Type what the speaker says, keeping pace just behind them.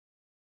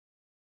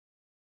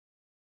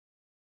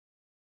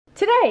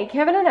Today,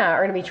 Kevin and I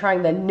are going to be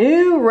trying the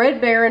new Red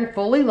Baron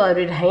fully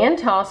loaded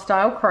hand-tossed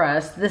style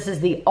crust. This is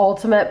the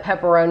ultimate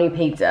pepperoni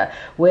pizza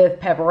with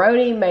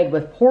pepperoni made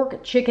with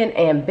pork, chicken,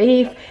 and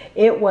beef.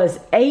 It was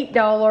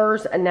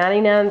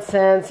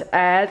 $8.99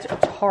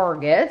 at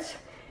Target.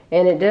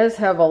 And it does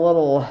have a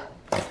little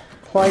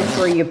place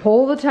where you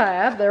pull the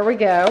tab. There we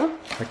go.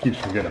 That keeps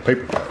from getting a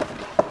paper cut.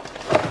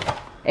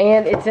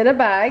 And it's in a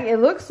bag. It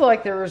looks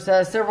like there's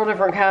several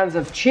different kinds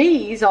of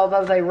cheese,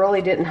 although they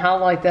really didn't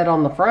highlight that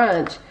on the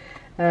front.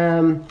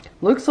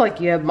 Looks like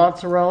you have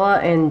mozzarella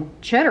and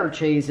cheddar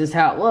cheese is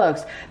how it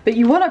looks. But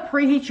you want to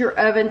preheat your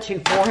oven to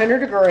 400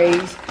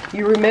 degrees.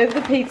 You remove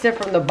the pizza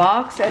from the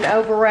box and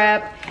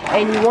overwrap,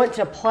 and you want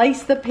to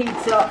place the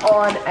pizza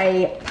on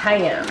a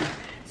pan.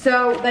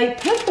 So they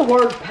put the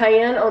word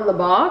pan on the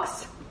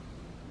box.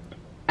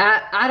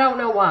 I don't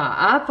know why.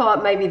 I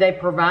thought maybe they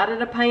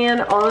provided a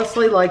pan.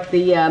 Honestly, like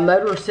the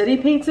Motor City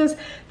pizzas,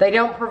 they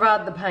don't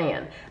provide the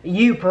pan.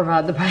 You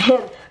provide the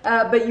pan.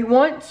 But you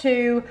want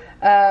to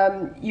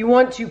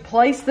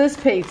place this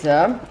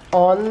pizza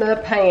on the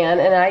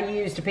pan, and I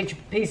used a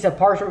piece of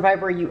parchment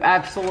paper. You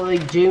absolutely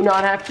do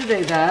not have to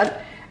do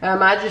that.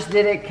 I just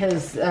did it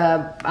because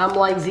I'm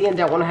lazy and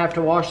don't want to have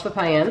to wash the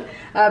pan.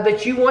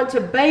 But you want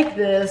to bake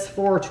this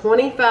for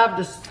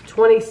 25 to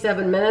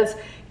 27 minutes.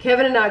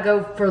 Kevin and I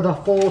go for the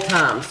full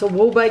time. So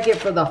we'll bake it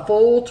for the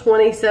full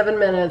 27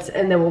 minutes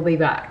and then we'll be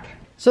back.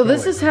 So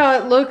this is how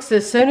it looks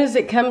as soon as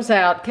it comes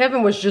out.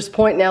 Kevin was just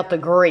pointing out the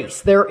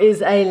grease. There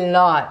is a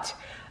lot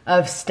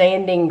of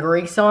standing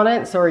grease on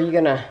it. So are you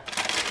gonna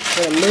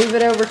move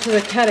it over to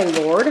the cutting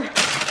board?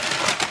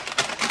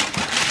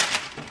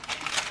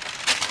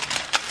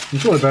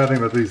 The only bad thing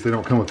about these, they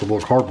don't come with the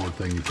little cardboard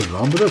thing you put it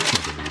on, but that's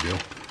not a big deal.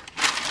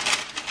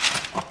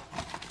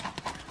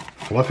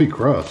 Fluffy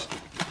crust.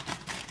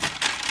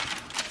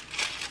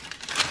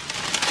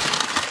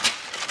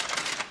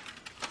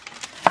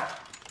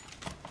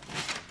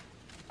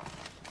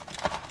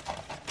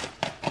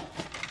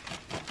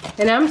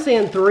 And I'm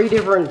seeing 3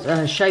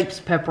 different shapes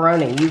of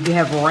pepperoni. You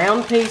have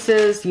round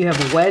pieces, you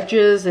have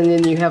wedges, and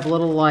then you have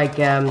little like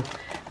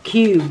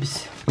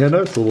cubes. Yeah, I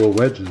noticed the little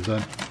wedges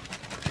then.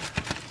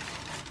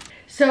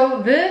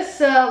 So this,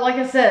 like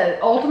I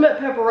said, ultimate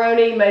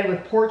pepperoni made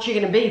with pork,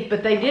 chicken, and beef,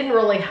 but they didn't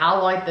really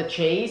highlight the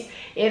cheese.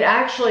 It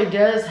actually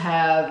does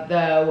have,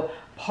 though,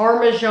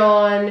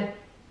 Parmesan,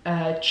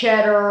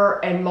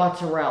 cheddar, and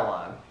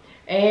mozzarella.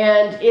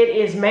 And it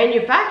is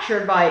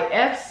manufactured by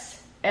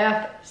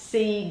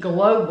FFC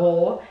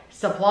Global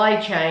Supply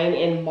Chain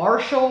in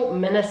Marshall,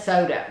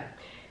 Minnesota.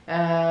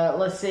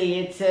 Let's see,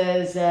 it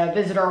says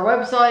visit our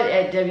website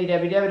at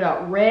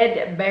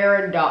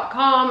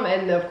www.redbaron.com,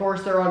 and of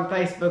course they're on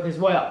Facebook as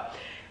well.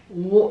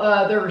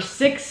 There were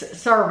 6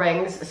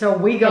 servings, so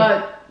we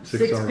got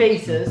 6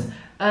 pieces.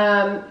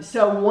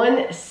 So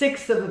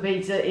 1/6 of the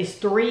pizza is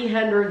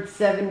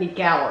 370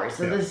 calories.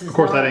 So this is, of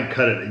course, I didn't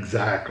cut it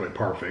exactly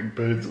perfect,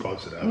 but it's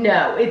close enough.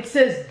 No, it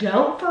says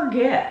don't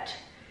forget,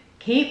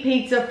 keep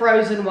pizza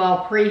frozen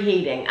while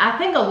preheating. I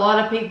think a lot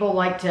of people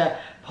like to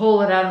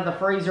pull it out of the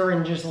freezer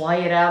and just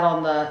lay it out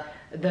on the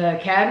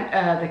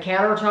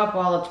countertop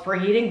while it's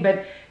preheating.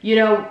 But you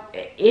know,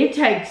 it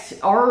takes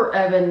our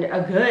oven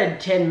a good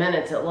 10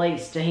 minutes at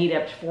least to heat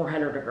up to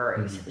 400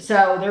 degrees.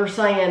 So they're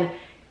saying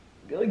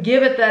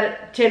give it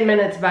that 10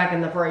 minutes back in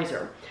the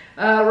freezer.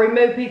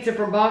 Remove pizza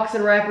from box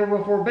and wrapper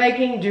before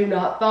baking. Do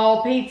not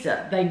thaw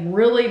pizza. They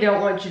really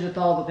don't want you to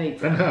thaw the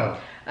pizza. I know.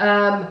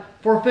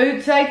 For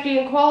food safety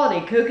and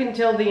quality, cook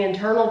until the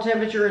internal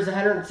temperature is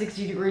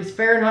 160 degrees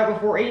Fahrenheit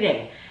before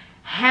eating.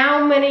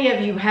 How many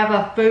of you have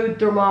a food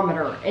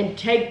thermometer and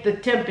take the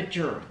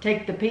temperature,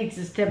 take the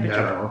pizza's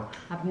temperature? Never.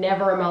 I've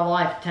never in my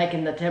life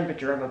taken the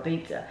temperature of a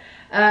pizza.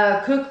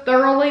 Cook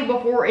thoroughly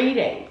before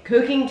eating.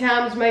 Cooking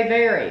times may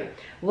vary.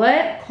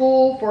 Let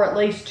cool for at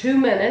least 2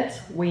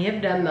 minutes. We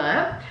have done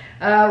that.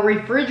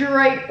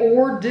 Refrigerate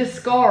or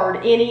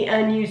discard any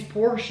unused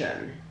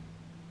portion.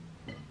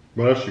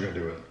 What else you gonna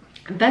do with it?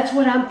 That's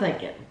what I'm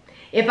thinking.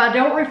 If I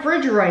don't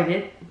refrigerate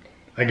it,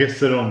 I guess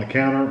sit it on the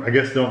counter. I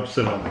guess don't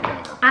sit it on the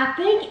counter. I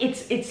think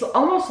it's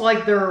almost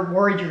like they're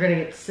worried you're gonna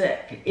get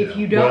sick if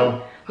you don't.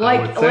 Well,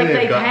 like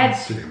they've had.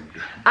 sued.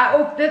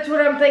 That's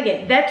what I'm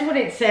thinking. That's what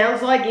it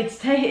sounds like. It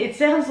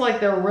sounds like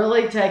they're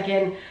really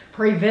taking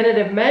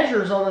preventative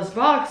measures on this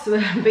box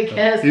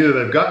because either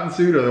they've gotten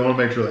sued or they want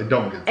to make sure they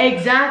don't get sued.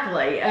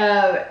 Exactly.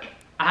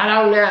 I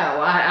don't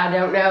know. I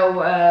don't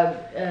know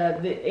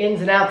the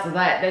ins and outs of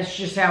that. That's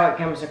just how it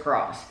comes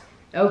across.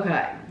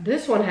 Okay,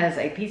 this one has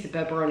a piece of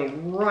pepperoni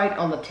right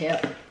on the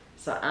tip,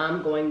 so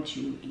I'm going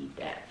to eat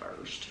that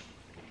first.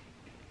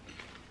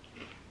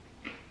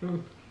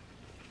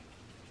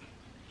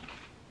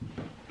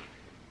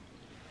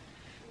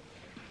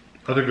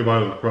 I think a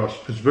bite of the crust.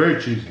 It's very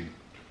cheesy.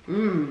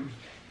 I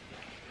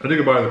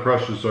think a bite of the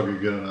crust just so I can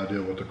get an idea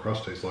of what the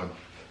crust tastes like.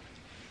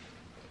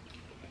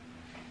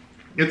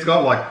 It's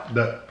got like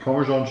that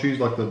Parmesan cheese,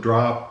 like the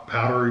dry,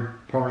 powdery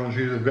Parmesan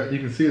cheese. You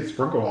can see it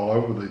sprinkled all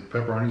over the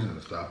pepperonis and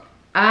stuff.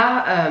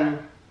 I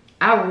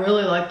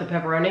really like the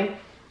pepperoni.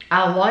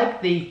 I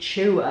like the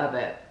chew of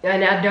it.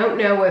 And I don't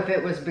know if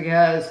it was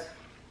because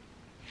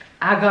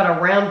I got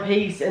a round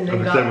piece and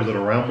then was it a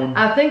round one?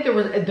 I think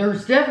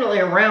there's definitely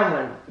a round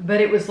one, but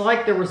it was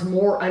like there was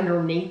more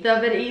underneath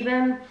of it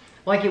even.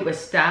 Like it was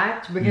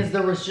stacked because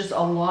there was just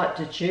a lot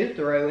to chew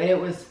through and it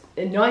was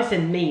nice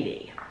and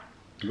meaty.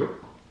 Good.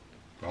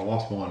 I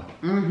lost one.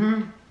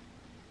 Mm-hmm.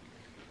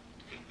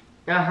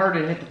 I heard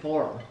it hit the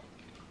floor.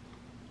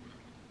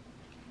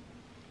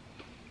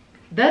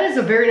 That is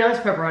a very nice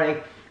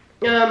pepperoni.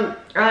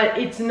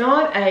 It's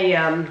not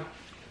a,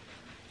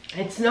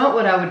 it's not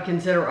what I would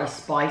consider a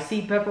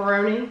spicy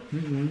pepperoni,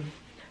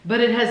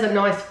 but it has a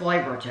nice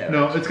flavor to it.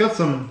 No, it's got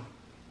some,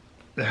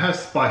 it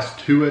has spice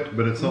to it,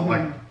 but it's not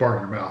like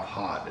burn your mouth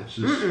hot. It's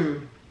just,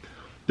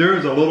 there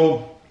is a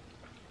little,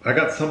 I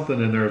got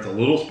something in there that's a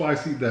little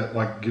spicy that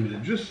like gives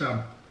it just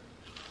a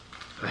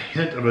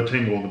hint of a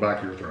tingle in the back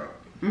of your throat.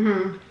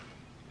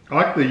 I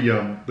like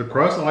the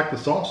crust. I like the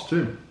sauce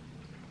too.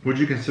 Would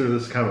you consider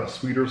this kind of a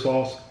sweeter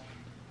sauce?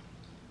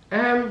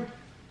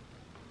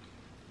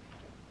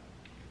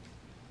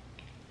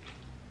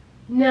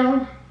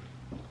 No.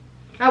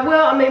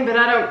 Well, I mean, but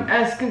I don't.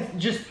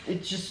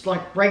 It's just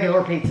like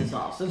regular pizza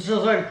sauce. It's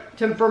just like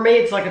for me,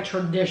 it's like a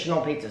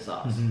traditional pizza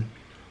sauce.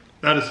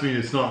 I just mean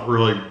it's not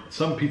really.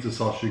 Some pizza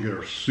sauce you get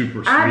are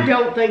super sweet. I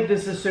don't think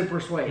this is super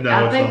sweet. No,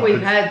 I think not.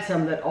 we've had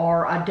some that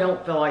are. I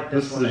don't feel like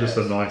this one is. This is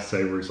just a nice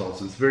savory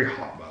sauce. It's very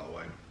hot, by the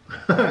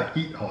way.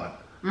 Heat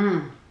hot.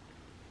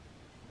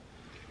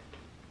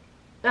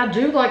 I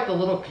do like the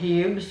little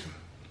cubes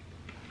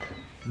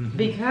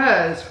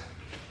because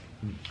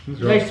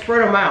they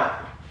spread them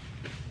out.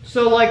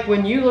 So like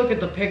when you look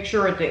at the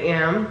picture at the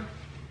end,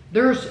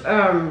 there's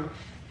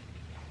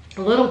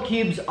little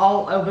cubes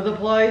all over the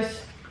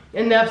place.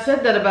 And I've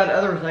said that about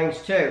other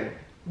things too.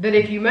 That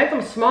if you make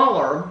them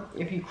smaller,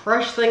 if you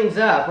crush things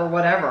up or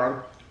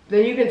whatever,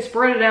 then you can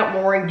spread it out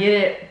more and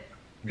get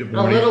a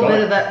little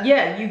bit of that.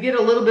 Yeah, you get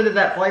a little bit of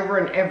that flavor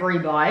in every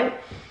bite.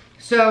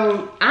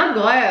 So I'm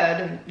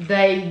glad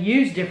they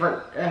use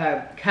different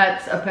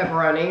cuts of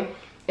pepperoni.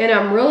 And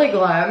I'm really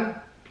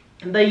glad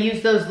they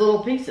use those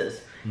little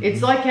pieces.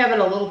 It's like having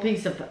a little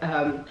piece of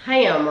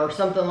ham or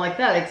something like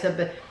that, except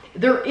that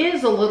there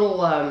is a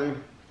little,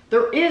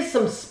 there is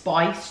some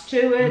spice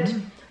to it,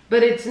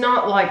 but it's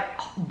not like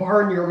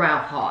burn your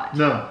mouth hot.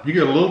 No, you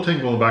get a little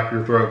tingle in the back of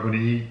your throat when you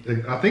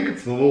eat. I think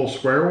it's the little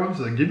square ones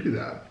that give you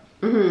that.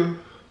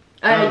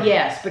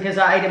 Yes, because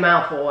I ate a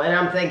mouthful and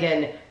I'm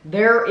thinking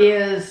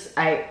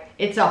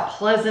it's a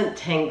pleasant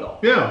tingle.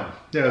 Yeah,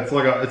 it's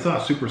like it's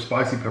not super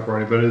spicy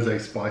pepperoni, but it is a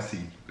spicy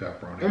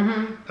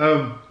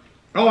pepperoni.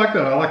 I like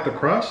that. I like the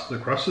crust. The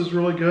crust is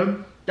really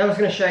good. I was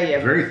going to show you.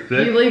 Very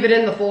thick. You leave it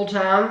in the full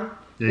time.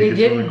 It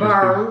didn't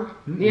burn.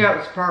 Yeah, it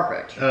was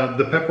perfect.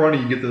 The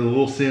pepperoni, you get the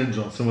little singe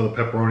on some of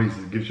the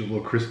pepperonis. It gives you a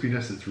little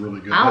crispiness. It's really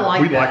good. We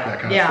like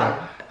that kind of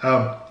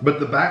stuff. But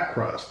the back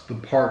crust, the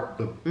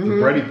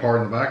bready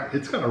part in the back,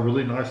 it's got a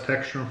really nice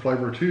texture and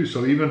flavor too.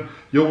 So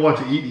you'll want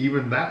to eat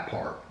even that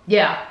part.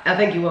 Yeah, I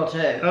think you will too.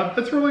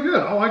 It's really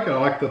good. I like it. I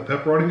like the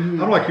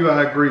pepperoni. I'm like you.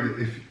 I agree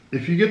that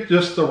if you get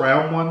just the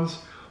round ones,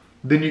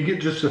 then you get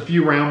just a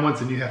few round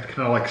ones and you have to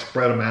kind of like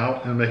spread them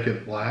out and make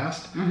it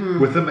last.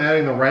 With them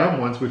adding the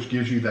round ones, which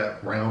gives you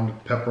that round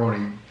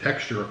pepperoni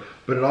texture,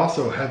 but it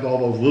also has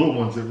all those little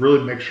ones that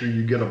really make sure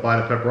you get a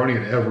bite of pepperoni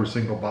in every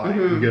single bite.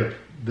 You get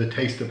the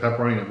taste of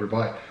pepperoni in every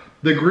bite.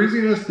 The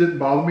greasiness didn't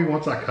bother me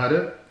once I cut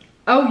it.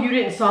 Oh, you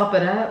didn't sop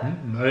it up? I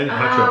didn't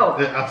touch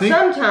it.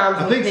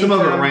 I think some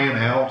of it ran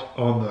out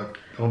on the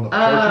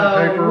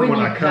parchment paper when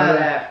I cut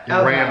it. It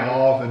ran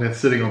off and it's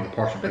sitting on the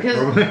parchment paper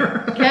over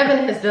there.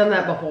 Kevin has done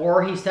that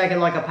before. He's taken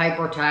like a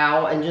paper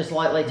towel and just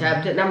lightly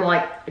tapped it. And I'm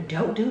like,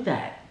 don't do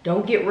that.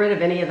 Don't get rid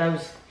of any of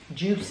those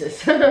juices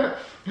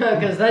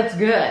because that's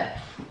good.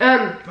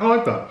 I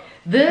like that.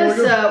 This,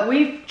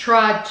 we've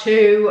tried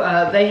two.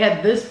 They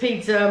had this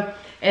pizza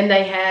and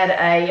they had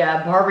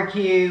a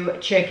barbecue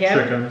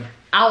chicken.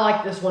 I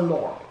like this one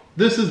more.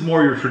 This is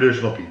more your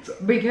traditional pizza.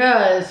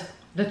 Because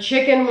the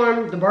chicken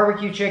one, the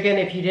barbecue chicken,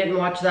 if you didn't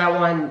watch that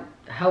one,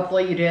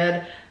 hopefully you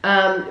did.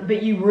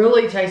 But you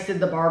really tasted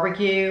the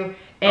barbecue.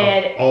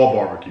 And all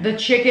barbecue. The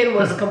chicken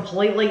was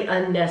completely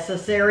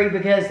unnecessary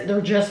because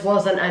there just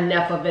wasn't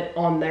enough of it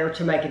on there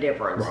to make a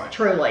difference. Right.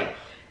 Truly.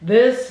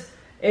 This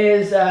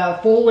is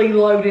fully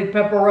loaded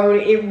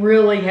pepperoni. It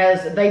really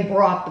has, they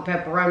brought the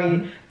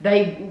pepperoni.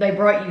 They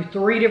brought you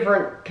 3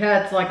 different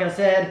cuts, like I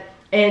said.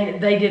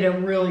 And they did a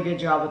really good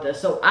job with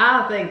this. So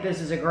I think this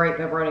is a great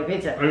pepperoni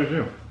pizza. I do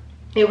too.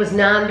 It was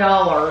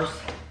 $9.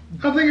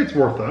 I think it's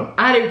worth that.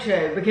 I do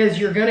too, because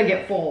you're going to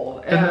get full.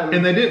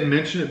 And they didn't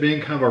mention it being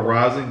kind of a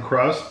rising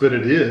crust, but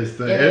it is.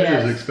 The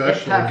edges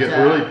especially get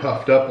really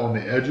puffed up on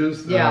the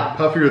edges.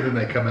 Puffier than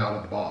they come out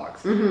of the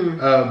box.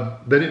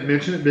 They didn't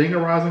mention it being a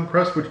rising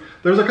crust, which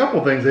there's a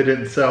couple things they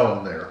didn't sell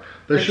in there.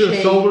 They should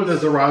have sold it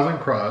as a rising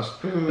crust.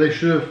 They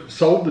should have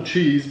sold the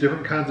cheese, 3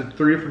 different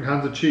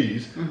kinds of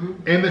cheese.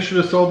 And they should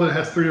have sold that it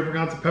has 3 different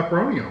kinds of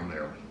pepperoni on there.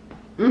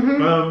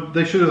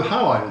 They should have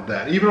highlighted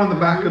that. Even on the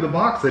back of the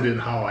box, they didn't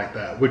highlight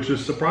that, which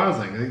is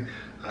surprising.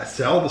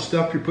 sell the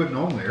stuff you're putting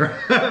on there.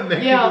 Make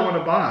people want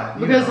to buy it.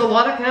 Because a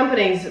lot of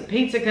companies,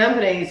 pizza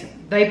companies,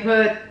 they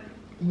put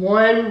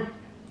one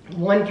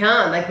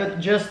kind. They put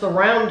just the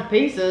round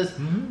pieces,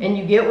 and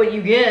you get what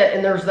you get,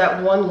 and there's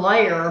that one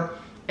layer,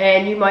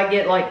 and you might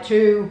get like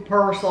 2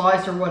 per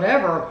slice or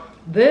whatever.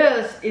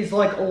 This is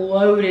like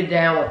loaded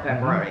down with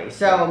pepperoni,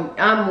 so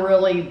I'm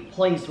really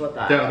pleased with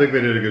that. Yeah, I think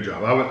they did a good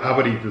job. I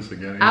would eat this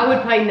again. I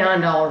would pay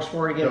 $9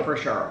 for it again for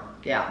sure.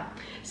 Yeah.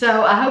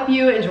 So I hope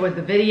you enjoyed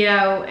the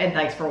video, and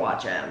thanks for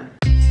watching.